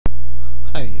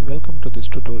Hi, welcome to this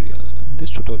tutorial. In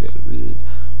this tutorial, we'll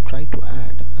try to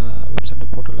add a Webcenter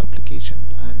Portal application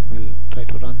and we'll try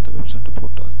to run the Webcenter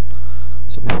Portal.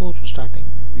 So before starting,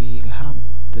 we'll have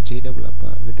the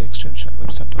JDeveloper with the extension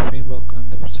Webcenter Framework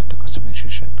and the Webcenter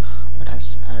customization that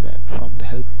has added from the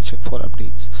help check for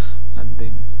updates and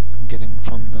then getting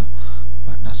from the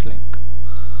partners link.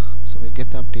 So we'll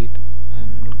get the update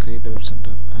and we'll create the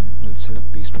Webcenter and we'll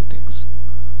select these two things.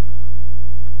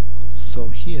 So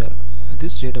here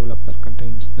this JDeveloper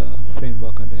contains the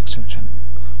framework and the extension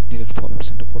needed for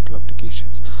Webcenter Portal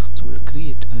applications. So we'll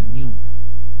create a new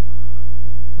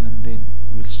and then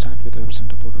we'll start with the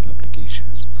Webcenter Portal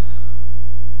applications.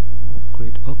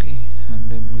 Create OK, and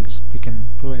then we can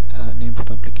provide a name for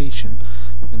the application.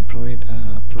 We can provide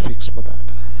a prefix for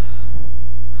that.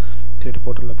 Create a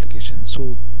portal application.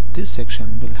 So this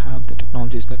section will have the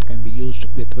technologies that can be used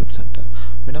with Webcenter.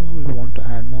 Whenever we want to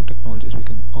add more technologies, we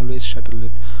can always shuttle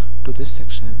it to this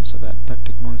section so that that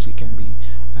technology can be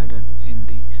added in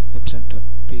the Webcenter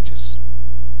pages.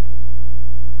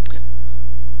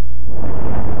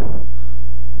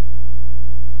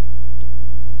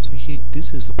 So here,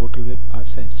 this is the Portal Web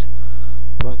Assets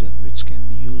project, which can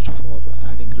be used for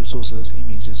adding resources,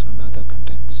 images, and other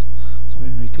contents. So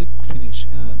when we click finish,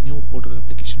 a new portal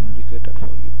application will be created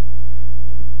for you.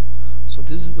 So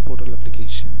this is the portal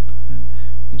application, and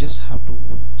you just have to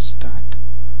start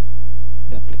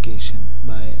the application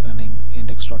by running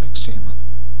index.html.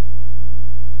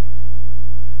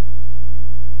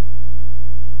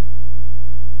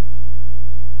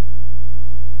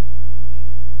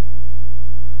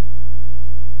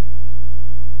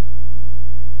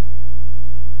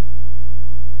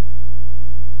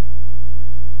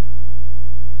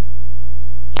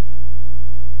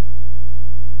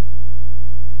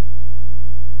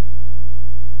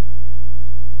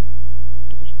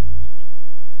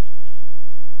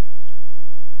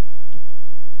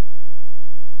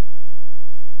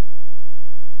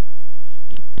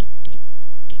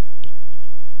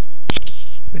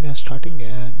 When you are starting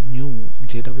a new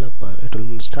JDeveloper, it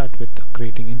will start with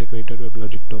creating integrated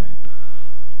WebLogic domain.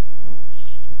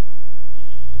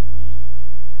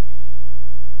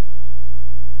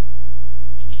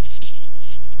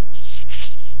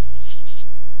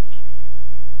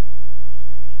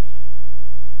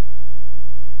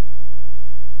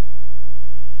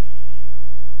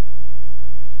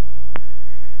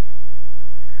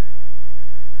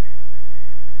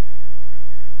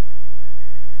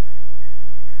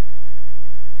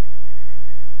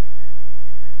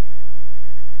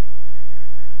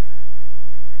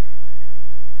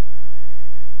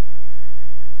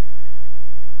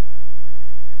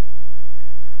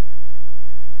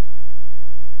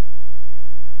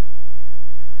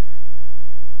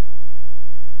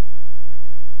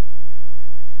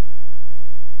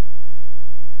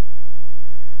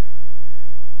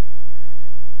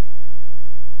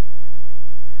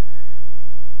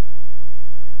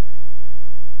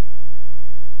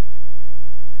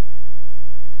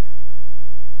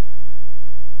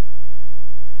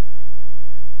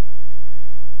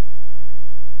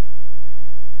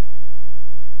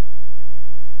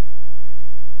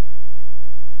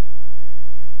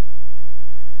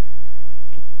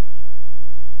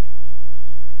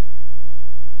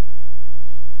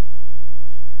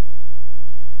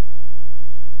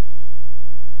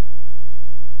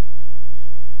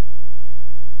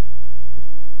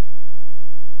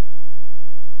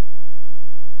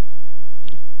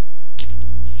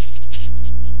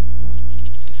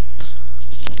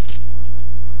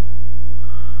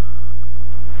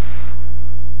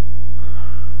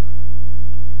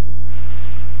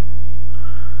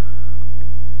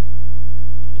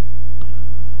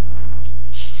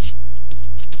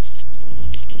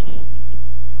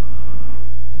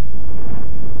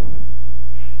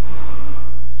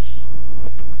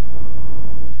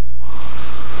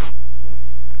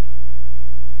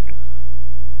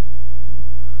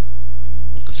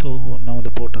 So now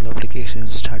the portal application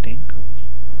is starting.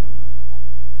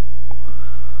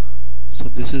 So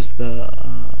this is the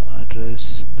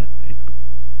address that it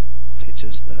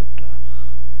fetches that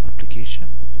application.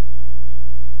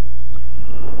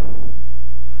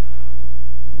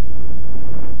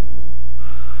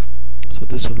 So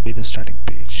this will be the starting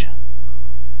page.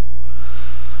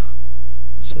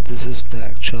 So this is the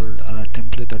actual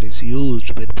template that is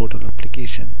used by the portal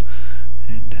application,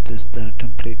 and the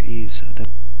template is the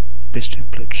page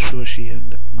template Sushi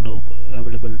and Globe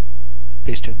available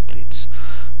page templates,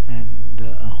 and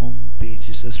the home page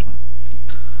is this one.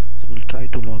 So we'll try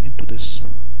to log into this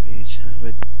page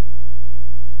with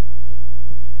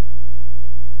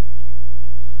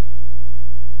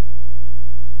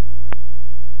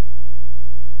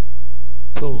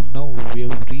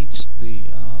have reached the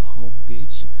home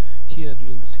page. Here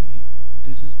you'll see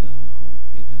this is the home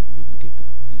page, and we'll get the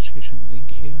administration link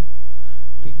here.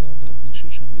 Click on the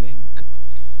administration link,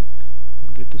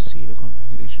 you'll get to see the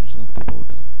configurations of the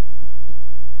portal.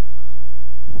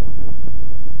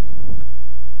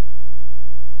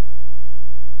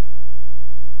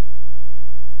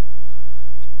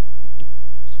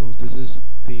 So this is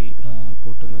the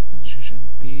portal administration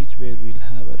page, where we'll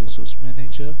have a resource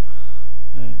manager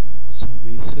and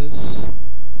services,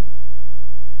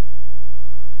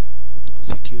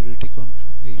 security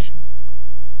configuration,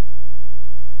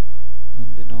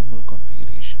 and the normal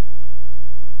configuration.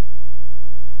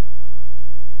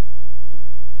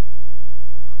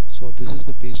 So this is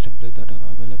the page template that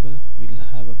are available. We'll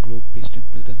have a globe page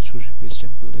template and sushi page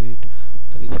template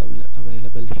that is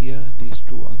available here. These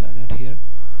two are added here.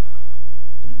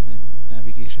 And then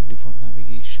navigation, default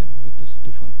navigation with this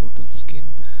default portal skin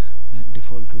and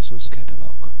default resource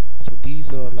catalog. So these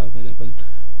are all available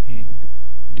in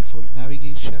default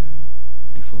navigation,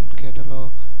 default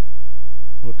catalog,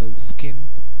 portal skin,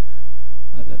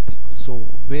 other things. So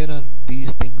where are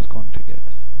these things configured?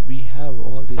 We have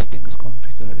all these things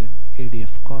configured in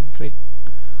ADF config.xml.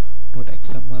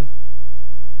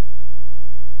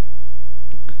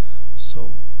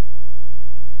 So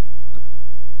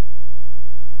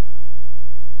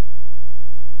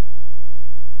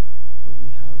we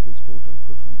have this portal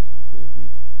preferences, where we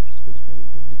specify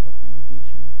the default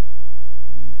navigation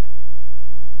and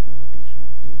the location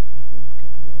of this, default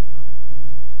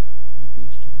catalog.xml, the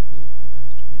page template that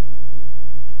has to be available by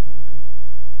the defaulted,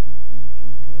 and then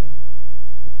render,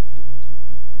 default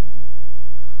segment, and other things.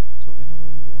 So whenever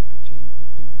we want to change the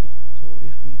things, so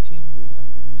if we change this and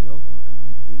then we log out and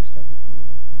then restart the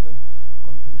server, the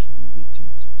configuration will be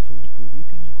changed. So to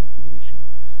retain the configuration,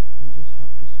 we'll just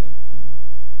have to set the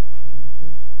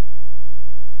preferences,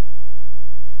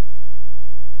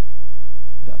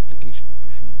 the application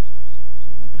preferences. So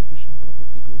the application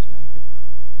property goes like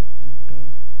Webcenter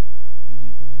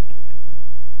enable iterator.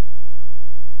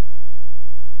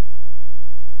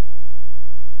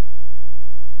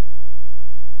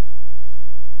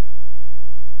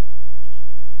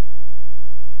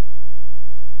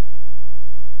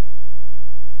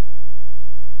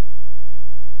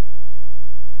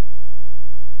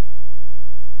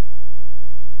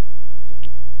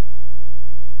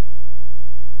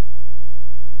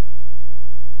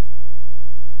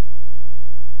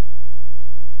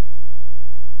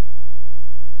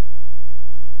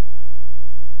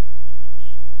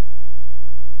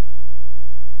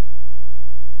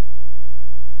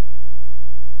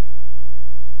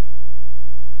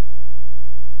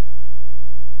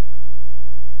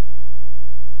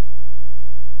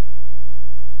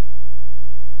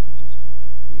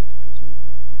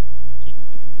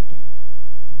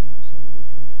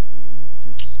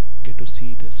 To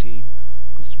see the same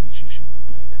customization